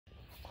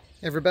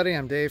Hey everybody,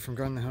 I'm Dave from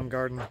Growing the Home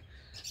Garden.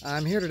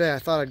 I'm here today. I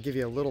thought I'd give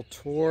you a little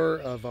tour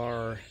of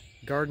our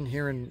garden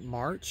here in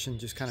March and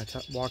just kind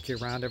of walk you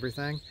around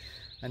everything.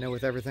 I know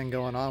with everything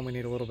going on, we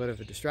need a little bit of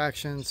a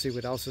distraction, see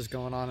what else is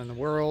going on in the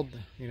world,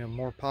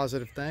 more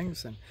positive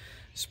things. And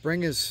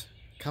spring is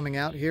coming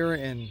out here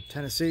in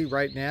Tennessee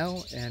right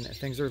now, and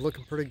things are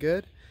looking pretty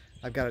good.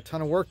 I've got a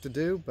ton of work to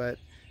do, but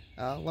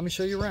let me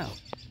show you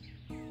around.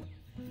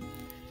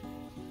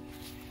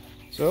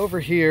 So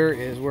over here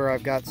is where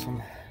I've got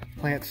some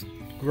plants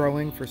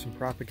growing for some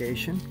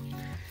propagation,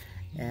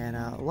 and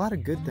a lot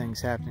of good things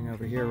happening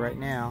over here right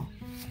now.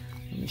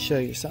 Let me show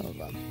you some of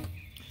them.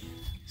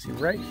 See,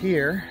 right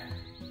here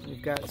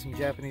we've got some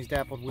Japanese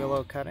dappled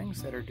willow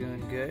cuttings that are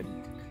doing good.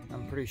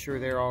 I'm pretty sure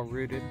they're all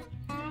rooted.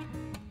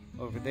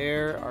 Over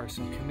there are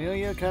some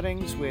camellia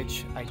cuttings,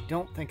 which I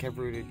don't think have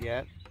rooted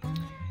yet,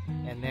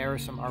 and there are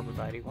some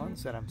arborvitae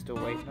ones that I'm still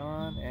waiting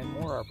on, and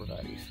more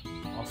arborvitaes.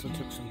 Also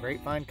took some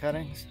grapevine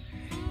cuttings,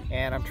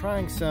 and I'm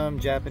trying some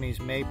Japanese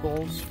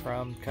maples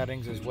from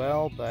cuttings as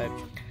well, but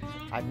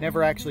I've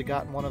never actually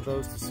gotten one of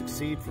those to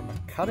succeed from a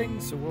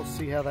cutting, so we'll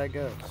see how that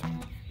goes.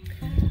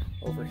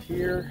 Over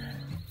here,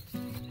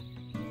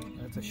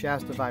 that's a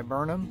Shasta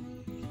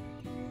viburnum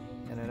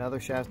and another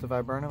Shasta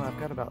viburnum. I've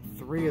got about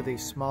 3 of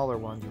these smaller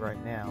ones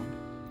right now.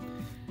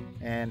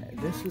 And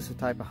this is a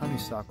type of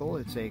honeysuckle.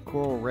 It's a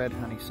coral red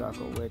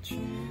honeysuckle, which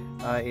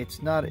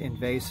it's not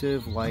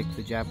invasive like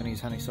the Japanese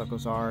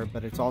honeysuckles are,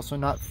 but it's also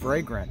not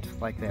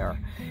fragrant like they are.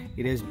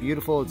 It is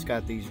beautiful. It's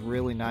got these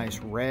really nice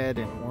red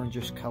and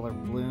orangish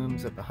colored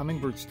blooms that the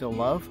hummingbirds still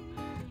love,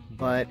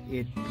 but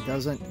it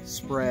doesn't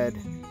spread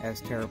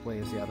as terribly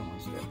as the other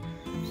ones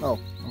do. Oh,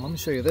 and let me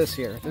show you this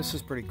here. This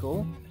is pretty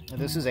cool.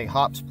 This is a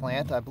hops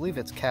plant. I believe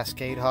it's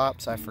Cascade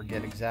hops. I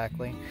forget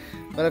exactly.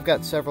 But I've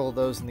got several of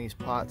those in these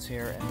pots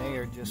here, and they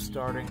are just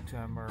starting to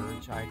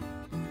emerge. I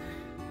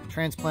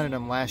transplanted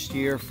them last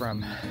year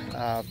from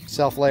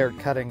self-layered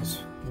cuttings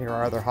near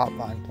our other hop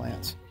vine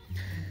plants.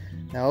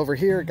 Now over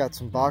here, got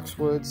some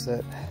boxwoods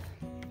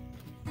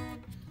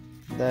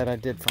that I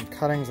did from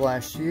cuttings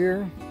last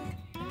year,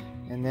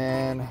 and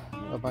then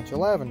a bunch of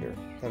lavender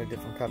that I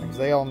did from cuttings.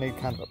 They all need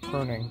kind of a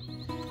pruning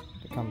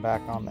to come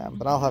back on them,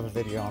 but I'll have a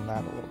video on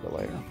that a little bit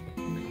later.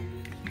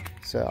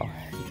 So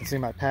you can see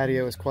my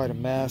patio is quite a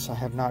mess. I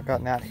have not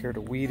gotten out here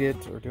to weed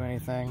it or do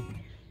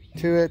anything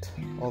to it,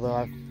 although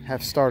I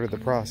have started the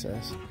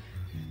process.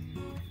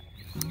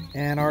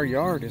 And our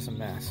yard is a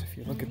mess. If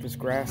you look at this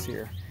grass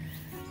here,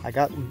 I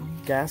got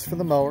gas for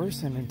the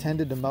mowers and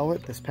intended to mow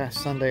it this past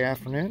Sunday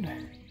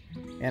afternoon,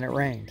 and it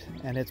rained,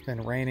 and it's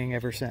been raining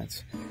ever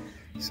since.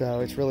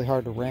 So it's really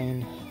hard to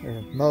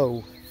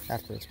mow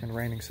after it's been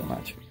raining so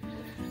much.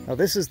 Now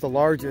this is the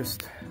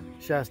largest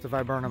Shasta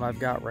viburnum I've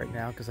got right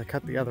now because I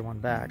cut the other one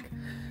back.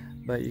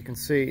 But you can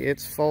see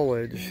its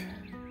foliage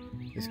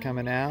is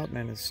coming out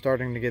and it's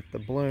starting to get the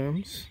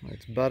blooms.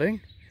 It's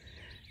budding,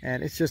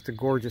 and it's just a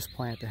gorgeous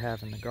plant to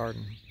have in the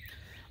garden.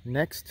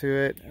 Next to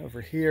it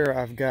over here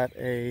I've got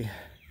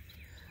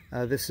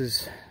this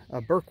is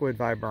a Birkwood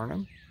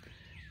viburnum,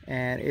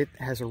 and it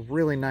has a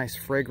really nice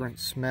fragrant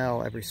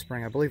smell every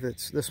spring. I believe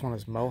this one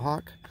is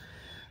Mohawk.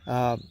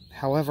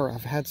 However,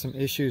 I've had some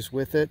issues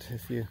with it.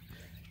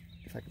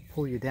 If I can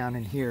pull you down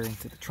in here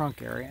into the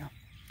trunk area,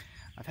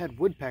 I've had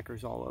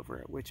woodpeckers all over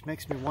it, which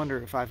makes me wonder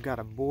if I've got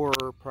a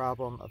borer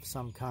problem of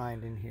some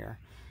kind in here.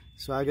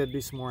 So I got to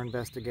do some more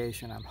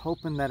investigation. I'm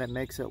hoping that it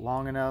makes it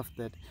long enough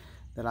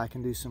that I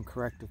can do some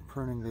corrective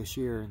pruning this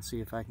year and see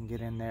if I can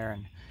get in there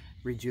and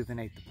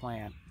rejuvenate the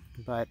plant.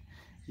 But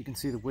you can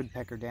see the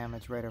woodpecker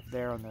damage right up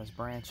there on those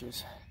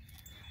branches.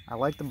 I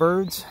like the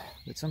birds,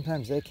 but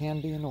sometimes they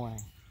can be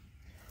annoying.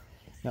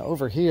 Now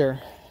over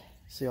here,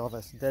 see all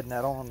this dead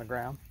nettle on the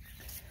ground,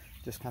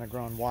 just kind of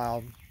growing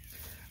wild.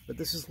 But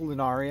this is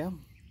Lunaria,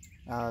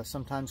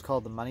 sometimes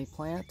called the money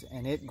plant,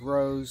 and it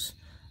grows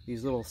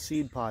these little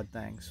seed pod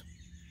things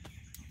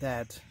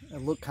that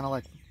look kind of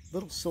like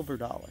little silver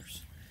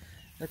dollars.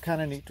 They're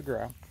kind of neat to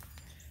grow.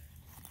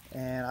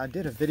 And I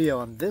did a video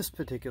on this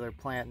particular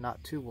plant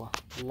not too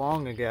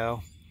long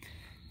ago.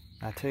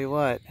 I tell you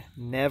what,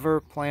 never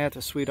plant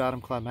a sweet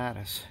autumn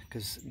clematis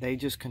because they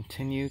just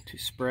continue to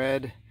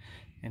spread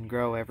and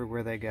grow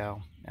everywhere they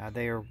go.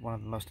 They are one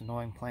of the most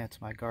annoying plants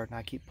in my garden.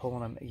 I keep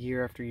pulling them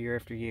year after year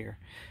after year.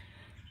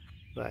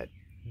 But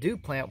do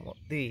plant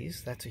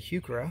these. That's a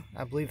heuchera.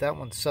 I believe that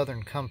one's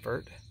Southern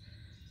Comfort.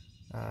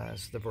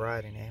 Is the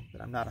variety name, but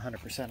I'm not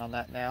 100% on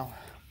that now.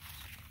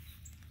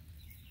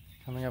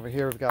 Coming over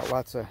here, we've got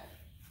lots of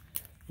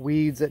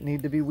weeds that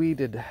need to be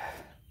weeded. And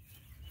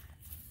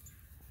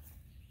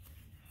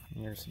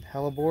here's some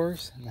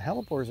hellebores, and the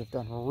hellebores have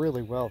done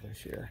really well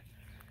this year.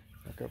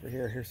 Look over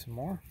here, here's some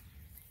more.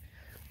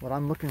 What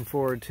I'm looking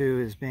forward to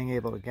is being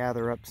able to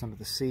gather up some of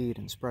the seed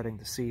and spreading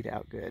the seed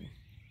out good.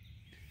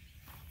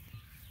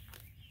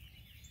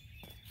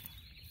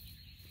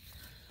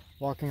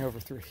 Walking over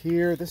through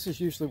here, this is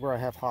usually where I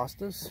have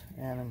hostas,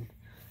 and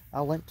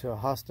I'll link to a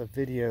hosta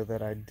video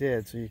that I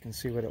did so you can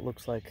see what it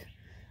looks like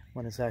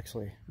when it's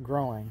actually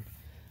growing.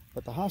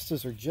 But the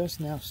hostas are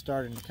just now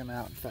starting to come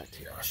out. In fact,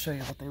 here, I'll show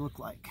you what they look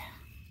like.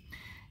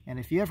 And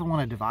if you ever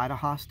want to divide a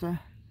hosta,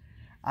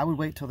 I would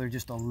wait till they're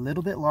just a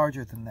little bit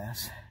larger than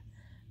this.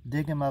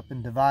 Dig them up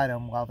and divide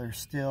them while they're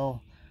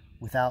still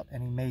without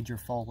any major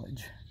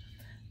foliage.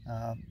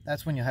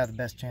 That's when you'll have the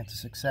best chance of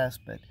success.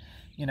 But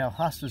you know,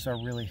 hostas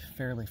are really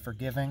fairly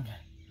forgiving,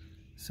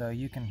 so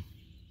you can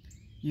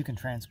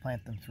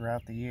transplant them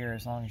throughout the year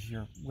as long as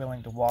you're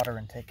willing to water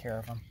and take care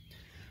of them.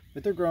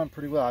 But they're growing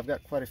pretty well. I've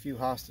got quite a few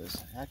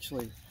hostas.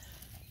 Actually,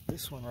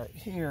 this one right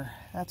here,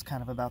 that's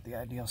kind of about the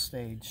ideal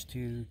stage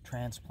to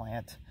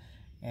transplant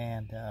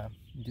and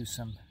do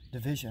some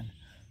division.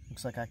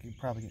 Looks like I could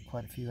probably get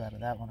quite a few out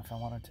of that one if I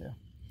wanted to.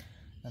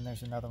 And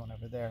there's another one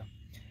over there.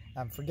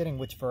 I'm forgetting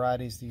which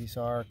varieties these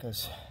are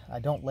because I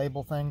don't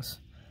label things.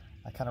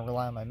 I kind of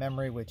rely on my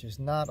memory, which is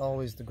not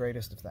always the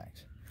greatest of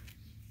things.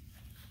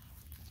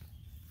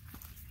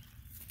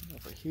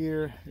 Over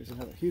here, there's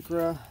another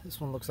heuchera.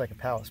 This one looks like a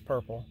Palace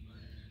purple.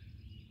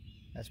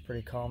 That's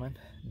pretty common.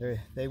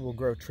 They will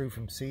grow true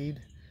from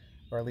seed,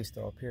 or at least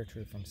they'll appear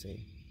true from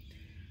seed.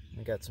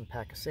 We got some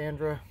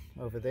Pachysandra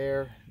over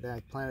there.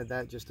 I planted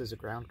that just as a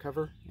ground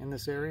cover in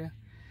this area.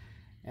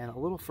 And a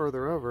little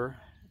further over,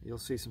 you'll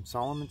see some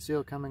Solomon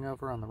seal coming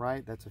over on the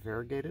right. That's a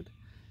variegated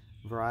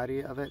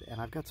variety of it. And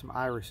I've got some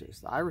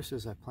irises. The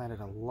irises I planted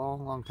a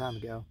long time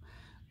ago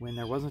when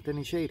there wasn't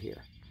any shade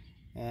here.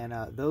 And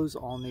those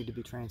all need to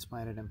be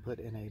transplanted and put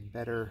in a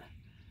better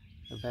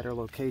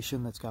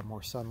location that's got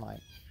more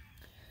sunlight.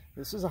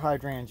 This is a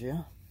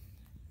hydrangea.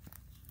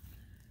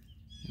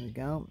 There we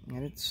go,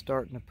 and it's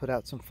starting to put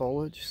out some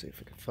foliage. See if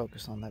we can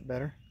focus on that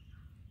better.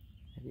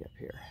 Maybe up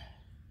here.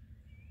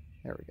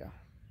 There we go.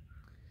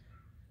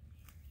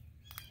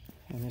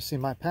 And you see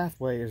my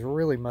pathway is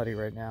really muddy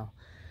right now.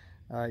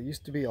 It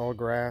used to be all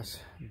grass,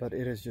 but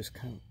it has just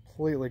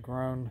completely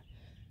grown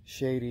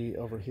shady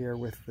over here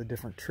with the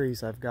different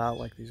trees I've got,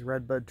 like these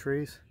redbud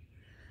trees.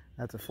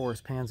 That's a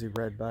forest pansy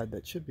redbud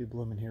that should be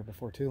blooming here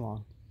before too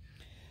long.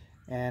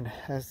 And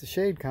as the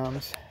shade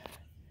comes,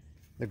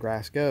 the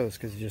grass goes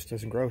because it just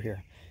doesn't grow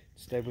here.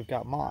 Instead, we've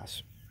got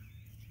moss.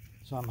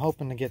 So I'm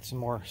hoping to get some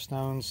more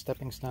stones,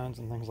 stepping stones,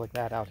 and things like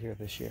that out here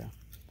this year.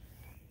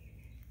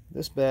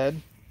 This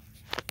bed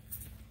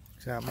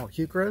has got more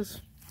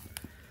heucheras,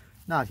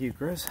 not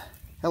heucheras,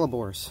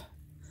 hellebores,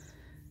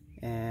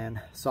 and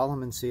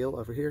Solomon seal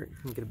over here. You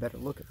can get a better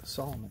look at the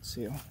Solomon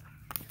seal.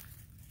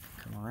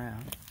 Come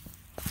around.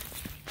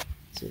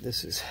 See,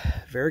 this is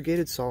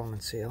variegated Solomon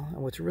seal,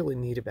 and what's really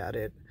neat about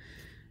it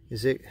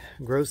is it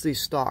grows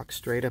these stalks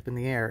straight up in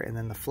the air, and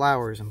then the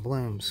flowers and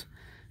blooms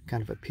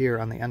kind of appear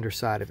on the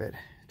underside of it.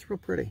 It's real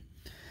pretty.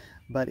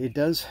 But it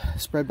does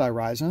spread by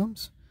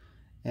rhizomes,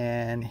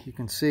 and you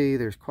can see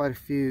there's quite a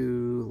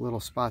few little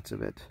spots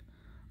of it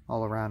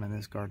all around in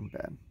this garden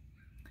bed.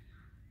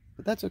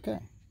 But that's okay.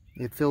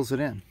 It fills it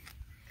in.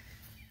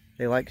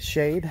 They like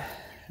shade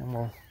and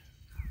will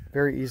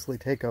very easily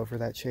take over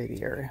that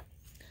shady area.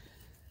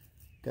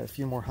 Got a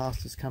few more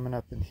hostas coming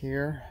up in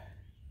here.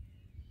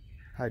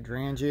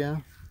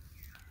 Hydrangea.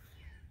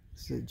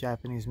 This is a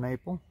Japanese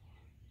maple.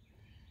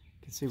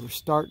 You can see we're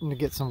starting to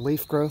get some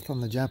leaf growth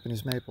on the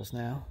Japanese maples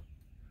now.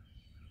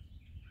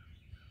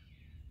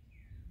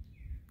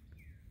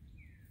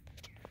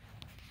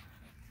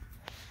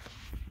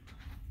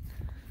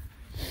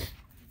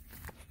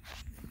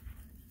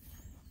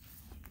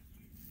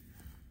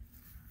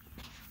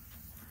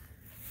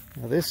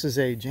 Now this is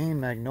a Jane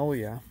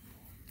magnolia,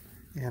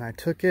 and I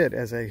took it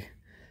as a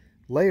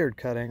layered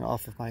cutting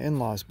off of my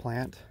in-laws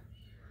plant,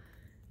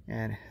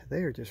 and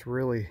they are just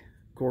really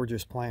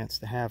gorgeous plants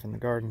to have in the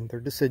garden.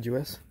 They're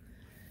deciduous.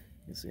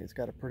 You can see it's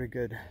got a pretty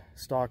good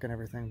stalk and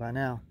everything by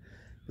now,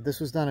 but this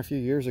was done a few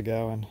years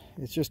ago and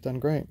it's just done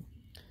great.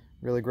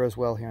 Really grows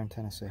well here in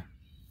Tennessee.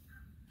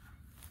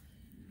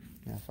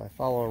 Now if I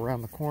follow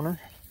around the corner,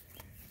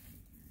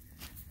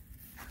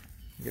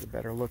 you get a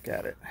better look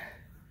at it.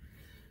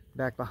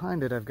 Back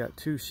behind it, I've got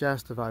two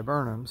Shasta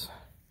viburnums,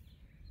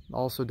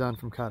 also done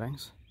from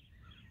cuttings,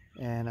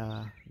 and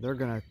they're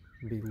going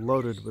to be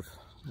loaded with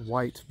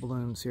white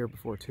blooms here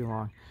before too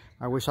long.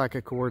 I wish I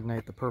could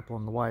coordinate the purple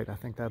and the white. I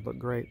think that'd look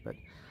great, but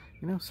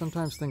you know,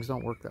 sometimes things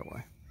don't work that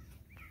way.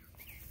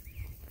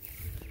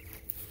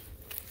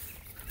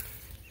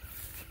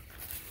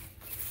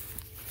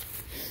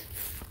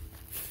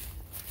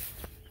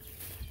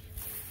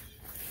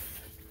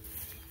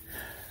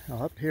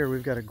 Now up here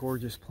we've got a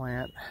gorgeous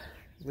plant,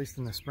 at least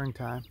in the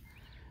springtime.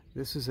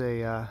 This is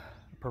a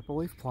purple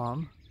leaf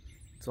plum.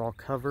 It's all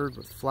covered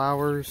with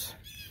flowers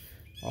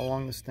all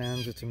along the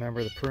stems. It's a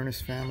member of the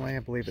prunus family. I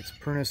believe it's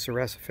Prunus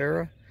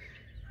ceracifera.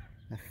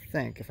 I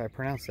think, if I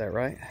pronounce that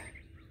right.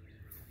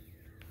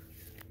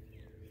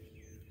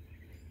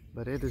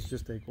 But it is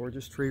just a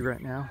gorgeous tree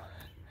right now,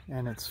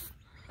 and its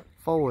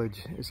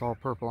foliage is all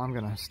purple. I'm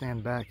going to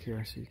stand back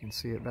here so you can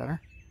see it better.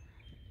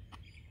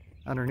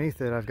 Underneath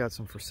it, I've got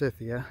some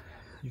forsythia.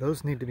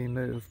 Those need to be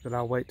moved, but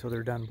I'll wait till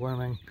they're done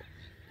blooming,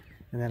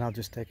 and then I'll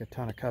just take a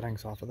ton of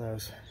cuttings off of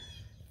those.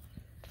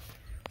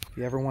 If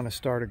you ever want to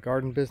start a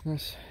garden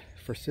business,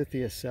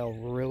 forsythia sell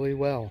really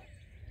well,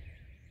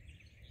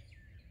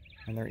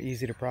 and they're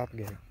easy to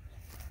propagate.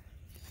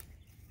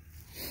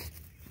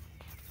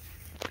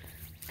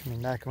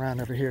 Coming back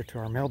around over here to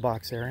our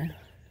mailbox area.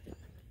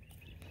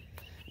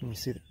 And you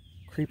see the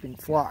creeping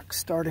phlox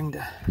starting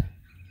to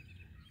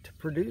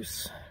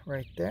produce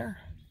right there.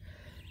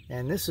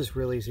 And this is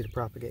really easy to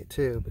propagate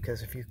too,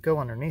 because if you go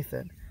underneath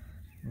it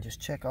and just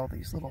check all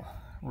these little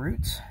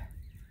roots,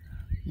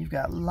 you've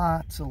got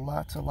lots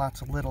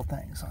of little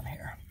things on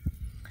here.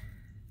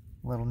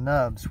 Little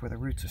nubs where the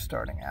roots are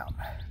starting out,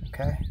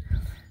 okay?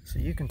 So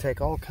you can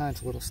take all kinds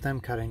of little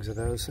stem cuttings of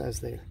those, as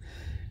they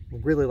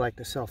really like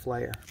to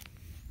self-layer.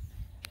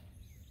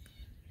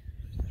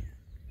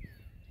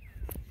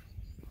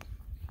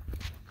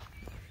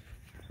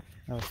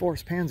 Now the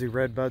forest pansy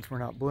red buds were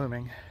not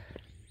blooming,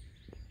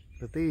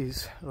 but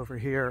these over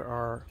here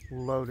are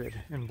loaded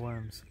in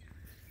blooms.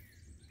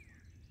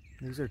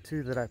 These are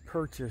two that I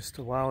purchased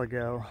a while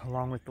ago,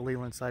 along with the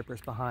Leland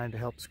cypress behind, to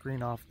help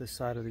screen off this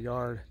side of the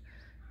yard,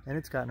 and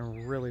it's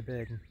gotten really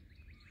big.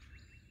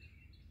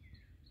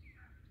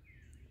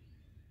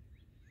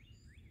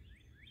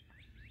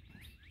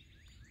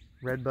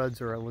 Red buds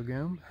are a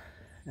legume,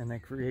 and they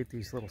create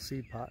these little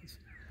seed pods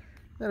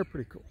that are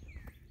pretty cool.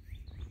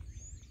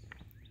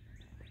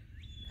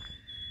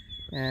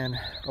 And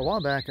a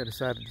while back I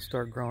decided to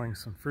start growing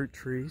some fruit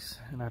trees,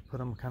 and I put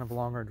them kind of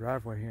along our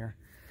driveway here.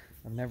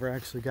 I've never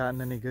actually gotten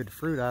any good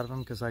fruit out of them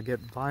because I get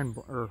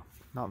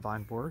not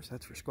vine borers,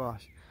 that's for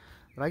squash,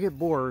 but I get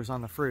borers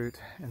on the fruit,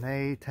 and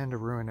they tend to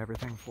ruin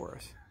everything for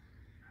us.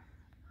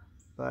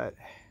 But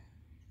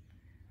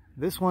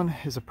this one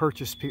is a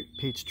purchased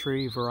peach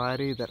tree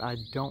variety that I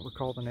don't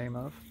recall the name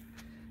of,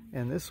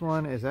 and this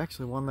one is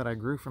actually one that I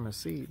grew from a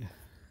seed,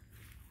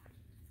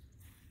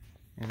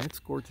 and it's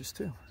gorgeous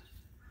too.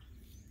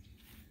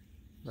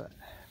 But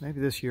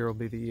maybe this year will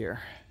be the year.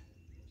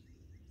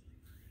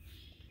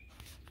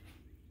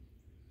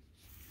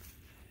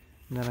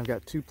 And then I've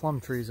got two plum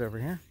trees over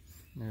here.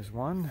 There's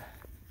one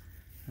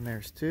and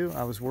there's two.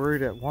 I was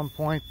worried at one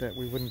point that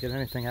we wouldn't get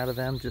anything out of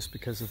them just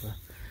because of the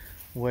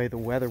way the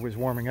weather was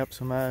warming up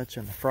so much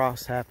and the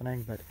frost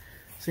happening, but it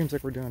seems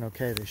like we're doing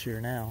okay this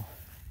year now.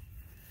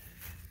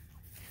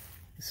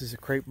 This is a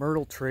crepe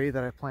myrtle tree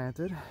that I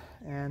planted,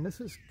 and this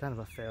is kind of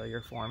a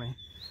failure for me.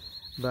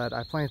 But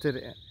I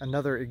planted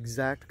another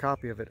exact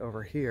copy of it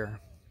over here.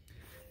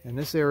 In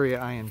this area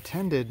I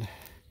intended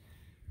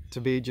to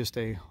be just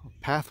a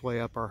pathway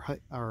up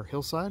our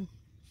hillside,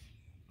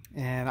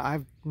 and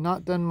I've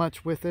not done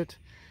much with it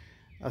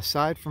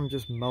aside from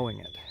just mowing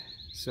it.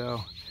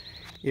 So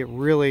it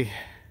really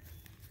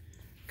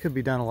could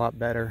be done a lot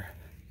better.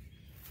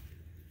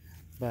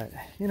 But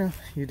you know,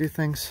 you do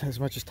things as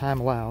much as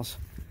time allows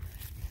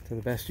to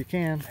the best you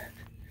can.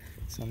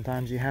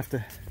 Sometimes you have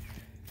to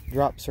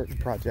drop certain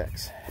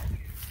projects.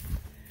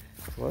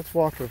 So let's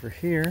walk over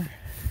here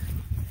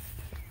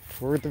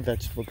toward the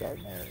vegetable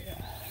garden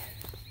area.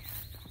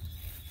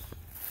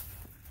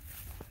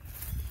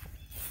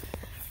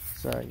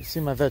 So you see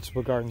my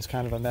vegetable garden's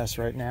kind of a mess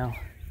right now.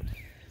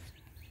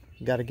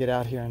 Got to get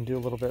out here and do a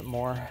little bit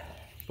more.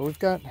 But we've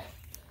got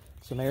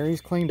some areas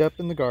cleaned up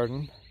in the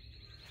garden.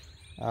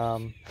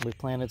 We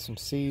planted some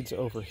seeds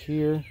over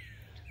here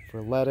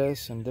for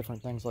lettuce and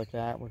different things like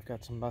that. We've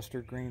got some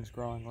mustard greens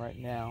growing right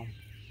now.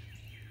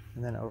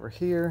 And then over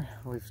here,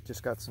 we've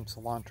just got some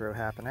cilantro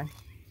happening.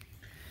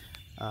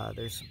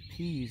 There's some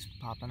peas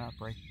popping up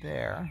right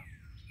there.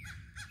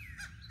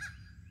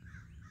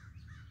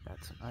 Got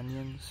some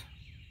onions.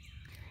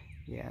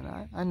 Yeah,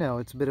 and I know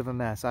it's a bit of a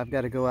mess. I've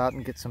got to go out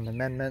and get some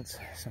amendments,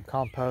 some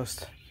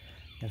compost,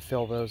 and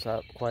fill those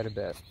up quite a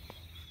bit.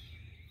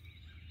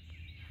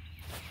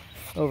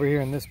 Over here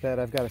in this bed,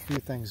 I've got a few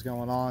things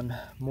going on,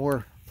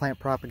 more plant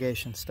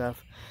propagation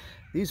stuff.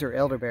 These are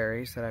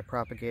elderberries that I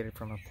propagated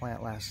from a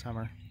plant last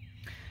summer,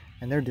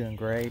 and they're doing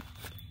great.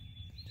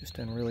 Just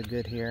doing really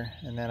good here.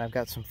 And then I've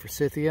got some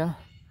forsythia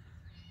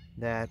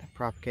that I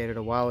propagated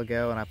a while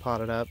ago, and I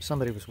potted up.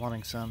 Somebody was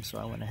wanting some, so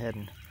I went ahead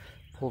and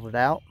pulled it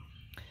out.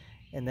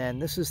 And then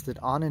this is the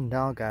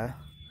Onondaga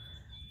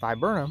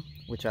viburnum,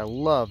 which I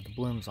love the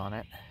blooms on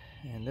it.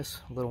 And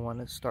this little one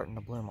is starting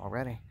to bloom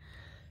already.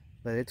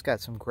 But it's got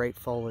some great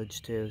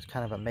foliage too. It's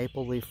kind of a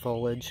maple leaf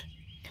foliage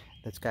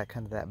that's got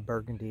kind of that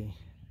burgundy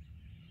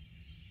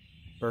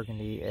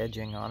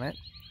edging on it.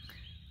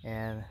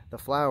 And the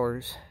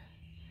flowers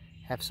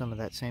have some of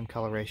that same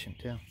coloration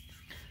too.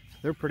 So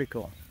they're pretty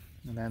cool.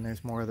 And then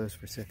there's more of those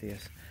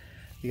forsythias.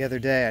 The other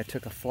day I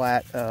took a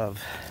flat of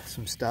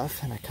some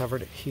stuff and I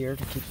covered it here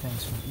to keep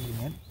things from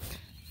eating it.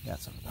 Got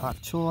some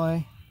pak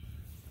choi,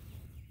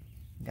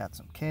 got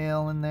some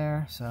kale in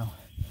there, so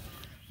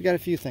we got a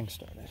few things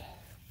started.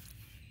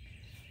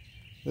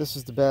 This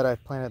is the bed I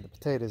planted the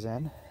potatoes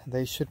in.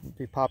 They shouldn't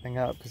be popping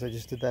up because I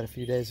just did that a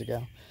few days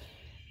ago,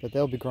 but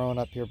they'll be growing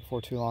up here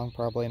before too long.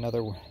 Probably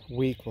another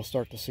week we'll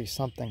start to see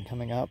something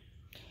coming up,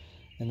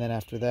 and then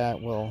after that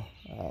we'll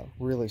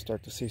really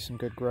start to see some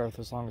good growth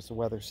as long as the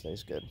weather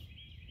stays good.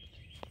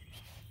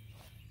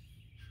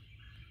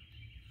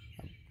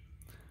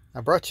 I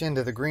brought you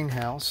into the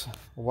greenhouse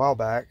a while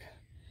back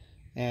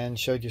and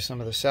showed you some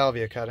of the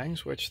salvia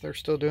cuttings, which they're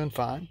still doing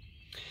fine.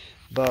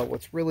 But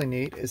what's really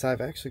neat is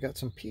I've actually got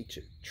some peach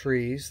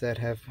trees that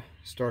have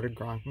started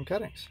growing from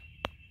cuttings.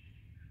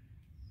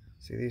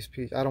 See these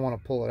peach, I don't want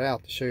to pull it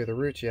out to show you the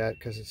roots yet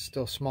because it's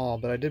still small,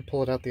 but I did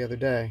pull it out the other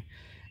day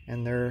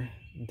and they're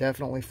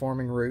definitely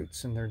forming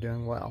roots and they're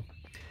doing well.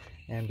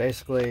 And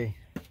basically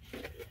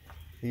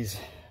these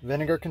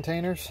vinegar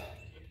containers,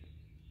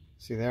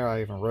 see there,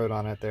 I even wrote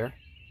on it there.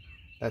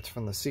 That's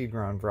from the seed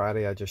grown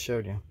variety I just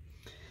showed you.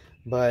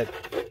 But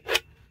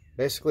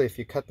basically if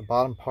you cut the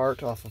bottom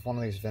part off of one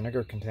of these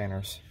vinegar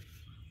containers,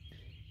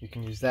 you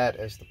can use that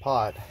as the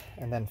pot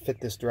and then fit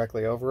this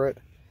directly over it,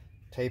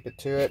 tape it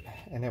to it,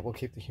 and it will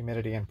keep the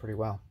humidity in pretty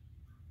well.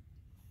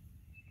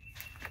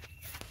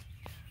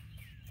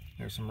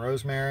 There's some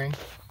rosemary.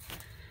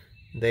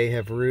 They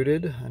have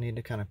rooted. I need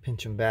to kind of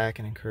pinch them back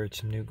and encourage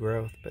some new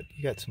growth, but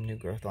you got some new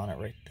growth on it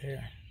right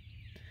there.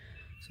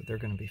 So they're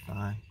going to be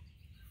fine.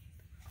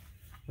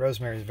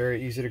 Rosemary is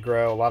very easy to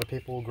grow. A lot of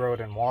people will grow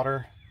it in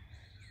water,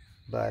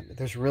 but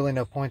there's really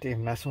no point to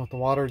even messing with the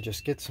water.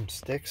 Just get some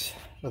sticks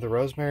of the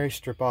rosemary,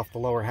 strip off the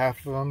lower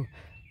half of them,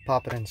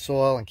 pop it in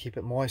soil and keep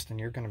it moist and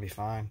you're going to be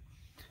fine.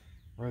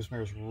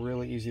 Rosemary is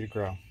really easy to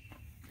grow.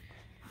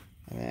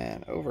 And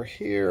then over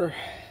here,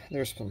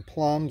 there's some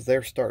plums.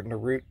 They're starting to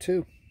root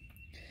too.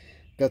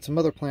 Got some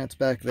other plants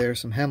back there,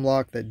 some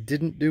hemlock that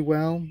didn't do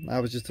well. I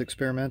was just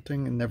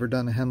experimenting and never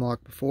done a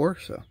hemlock before,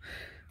 so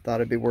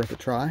thought it'd be worth a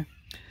try.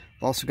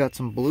 I've also got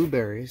some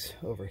blueberries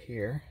over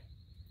here,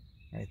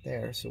 right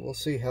there, so we'll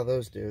see how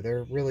those do.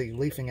 They're really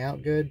leafing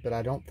out good, but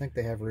I don't think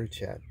they have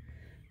roots yet.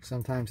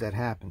 Sometimes that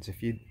happens.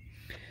 If you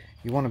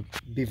want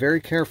to be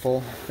very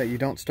careful that you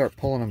don't start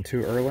pulling them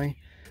too early.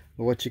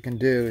 But what you can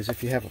do is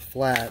if you have a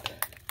flat,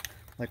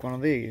 like one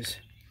of these,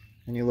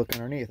 and you look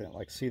underneath it,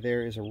 like see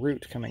there is a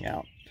root coming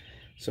out.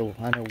 So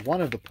I know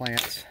one of the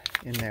plants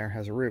in there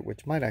has a root,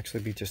 which might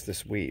actually be just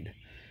this weed.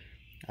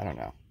 I don't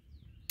know.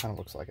 Kind of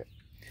looks like it.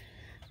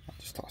 I'll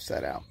just toss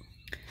that out.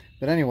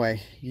 But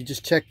anyway, you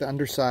just check the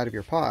underside of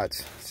your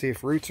pots, see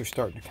if roots are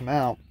starting to come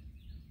out.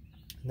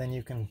 Then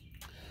you can,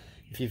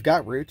 if you've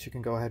got roots, you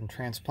can go ahead and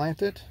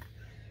transplant it.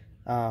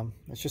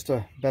 It's just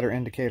a better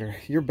indicator.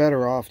 You're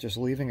better off just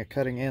leaving it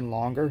cutting in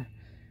longer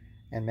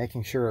and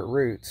making sure it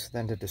roots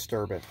than to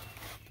disturb it.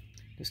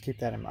 Just keep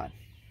that in mind.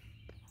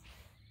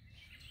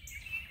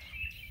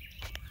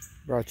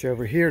 Brought you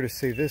over here to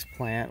see this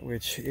plant,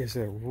 which is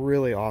a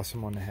really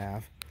awesome one to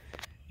have,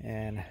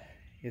 and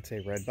it's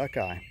a red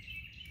buckeye.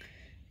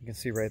 You can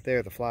see right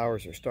there the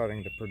flowers are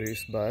starting to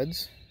produce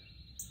buds,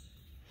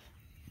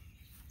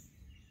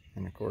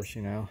 and of course,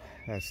 you know,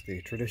 that's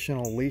the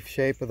traditional leaf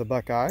shape of the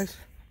buckeyes.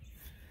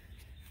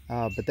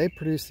 But they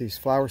produce these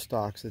flower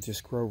stalks that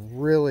just grow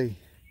really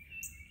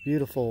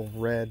beautiful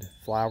red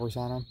flowers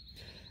on them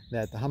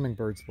that the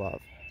hummingbirds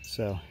love.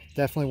 So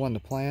definitely one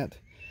to plant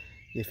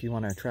if you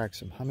want to attract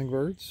some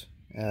hummingbirds.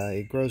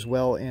 It grows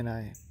well in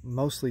a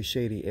mostly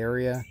shady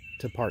area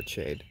to part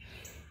shade.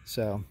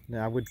 So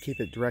I would keep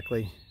it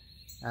directly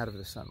out of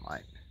the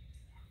sunlight.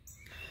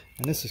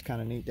 And this is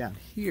kind of neat down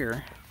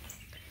here.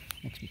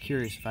 Makes me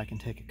curious if I can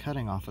take a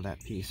cutting off of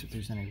that piece, if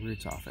there's any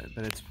roots off it.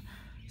 But it's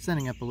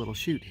sending up a little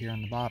shoot here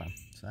on the bottom.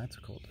 So that's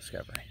a cool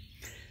discovery.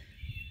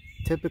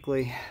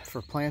 Typically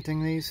for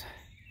planting these,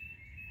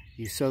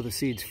 you sow the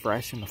seeds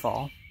fresh in the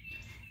fall.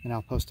 And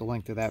I'll post a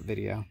link to that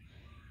video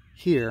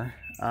here,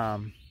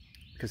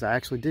 because I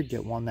actually did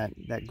get one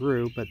that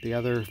grew, but the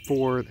other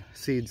 4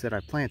 seeds that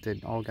I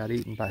planted all got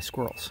eaten by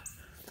squirrels.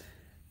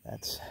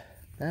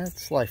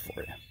 That's life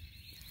for you.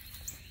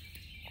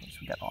 Of course,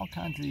 we got all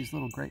kinds of these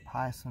little grape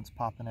hyacinths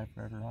popping up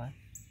everywhere.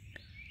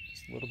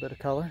 Just a little bit of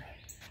color.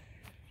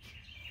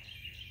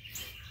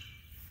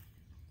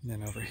 And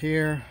then over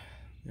here,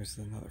 there's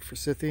another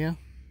forsythia.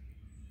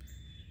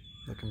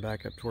 Looking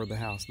back up toward the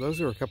house.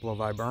 Those are a couple of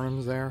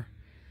viburnums there.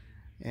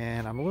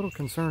 And I'm a little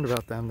concerned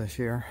about them this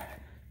year.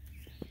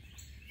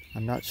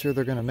 I'm not sure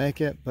they're going to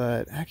make it,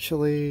 but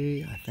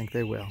actually I think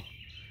they will.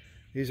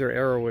 These are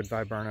arrowwood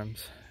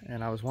viburnums,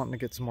 and I was wanting to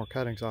get some more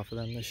cuttings off of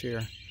them this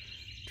year.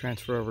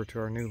 Transfer over to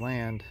our new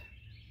land.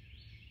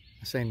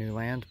 I say new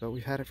land, but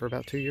we've had it for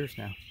about 2 years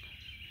now.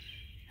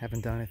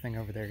 Haven't done anything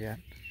over there yet,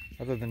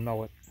 other than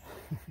mow it.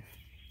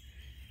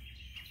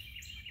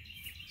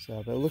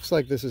 So, but it looks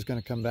like this is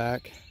going to come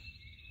back.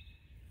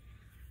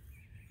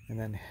 And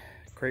then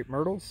crepe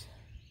myrtles.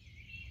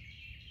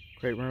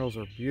 Crepe myrtles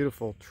are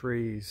beautiful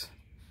trees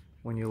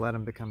when you let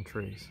them become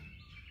trees.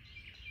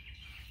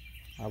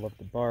 I love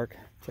the bark.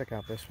 Check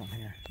out this one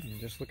here. And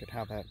just look at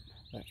how that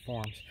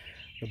forms.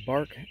 The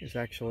bark is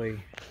actually,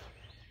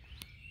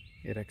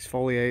 it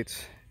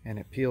exfoliates and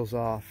it peels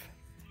off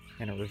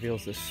and it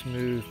reveals this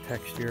smooth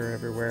texture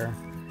everywhere.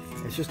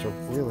 It's just a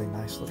really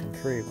nice looking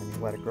tree when you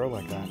let it grow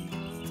like that.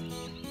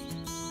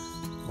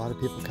 A lot of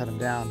people cut them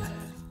down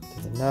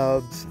to the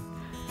nubs,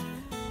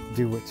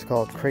 do what's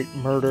called crepe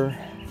murder,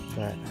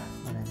 but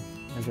I mean,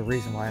 there's a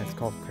reason why it's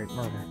called crepe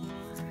murder.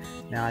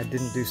 Now, I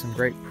didn't do some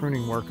great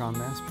pruning work on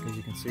this because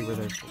you can see where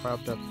they're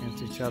rubbed up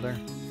against each other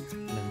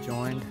and have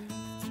joined.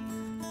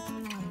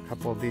 A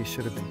couple of these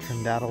should have been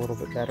trimmed out a little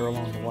bit better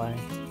along the way.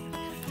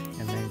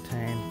 and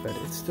maintained, but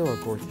it's still a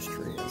gorgeous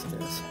tree as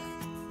it is.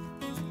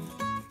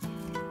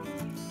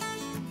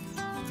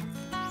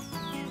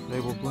 They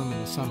will bloom in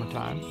the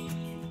summertime.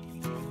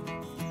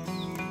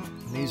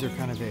 And these are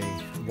kind of a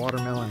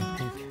watermelon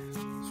pink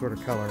sort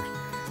of color.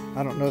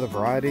 I don't know the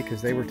variety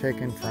because they were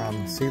taken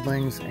from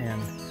seedlings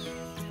and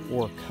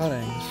or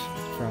cuttings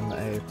from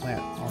a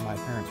plant on my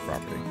parents'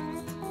 property.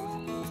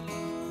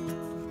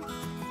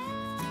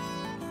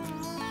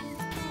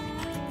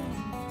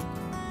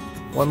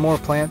 One more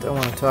plant I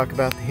want to talk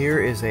about here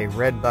is a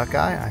red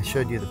buckeye. I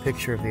showed you the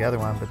picture of the other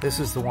one, but this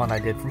is the one I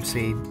did from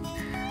seed.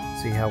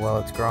 See how well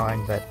it's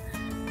growing, but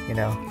you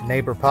know,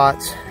 neighbor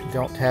pots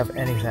don't have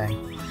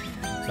anything.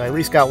 So I at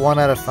least got 1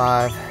 out of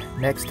 5.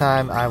 Next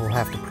time I will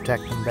have to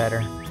protect them better.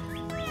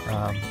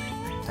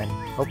 And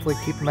hopefully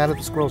keep them out of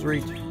the squirrel's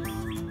reach.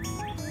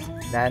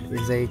 That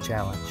is a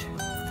challenge.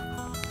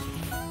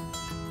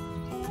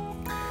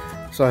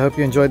 So I hope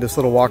you enjoyed this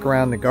little walk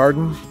around the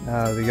garden,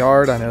 the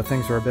yard. I know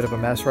things are a bit of a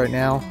mess right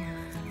now.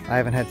 I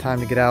haven't had time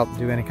to get out and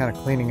do any kind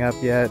of cleaning up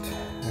yet.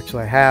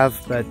 Actually I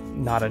have, but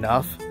not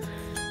enough.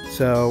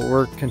 So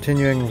we're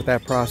continuing with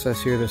that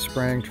process here this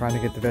spring, trying to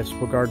get the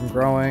vegetable garden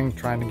growing,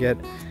 trying to get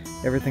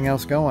everything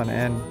else going.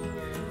 And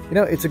you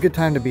know, it's a good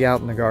time to be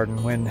out in the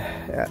garden when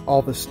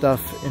all the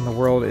stuff in the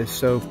world is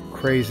so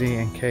crazy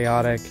and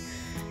chaotic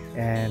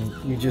and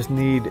you just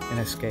need an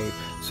escape.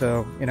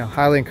 So, you know,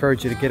 highly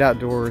encourage you to get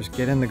outdoors,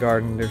 get in the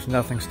garden. There's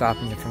nothing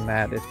stopping you from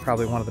that. It's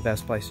probably one of the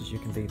best places you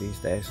can be these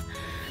days.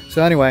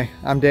 So anyway,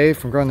 I'm Dave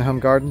from Growing the Home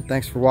Garden.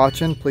 Thanks for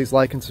watching. Please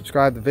like and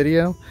subscribe the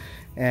video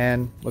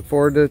and look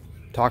forward to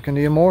talking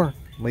to you more.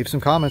 Leave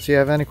some comments if you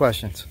have any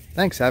questions.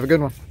 Thanks. Have a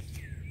good one.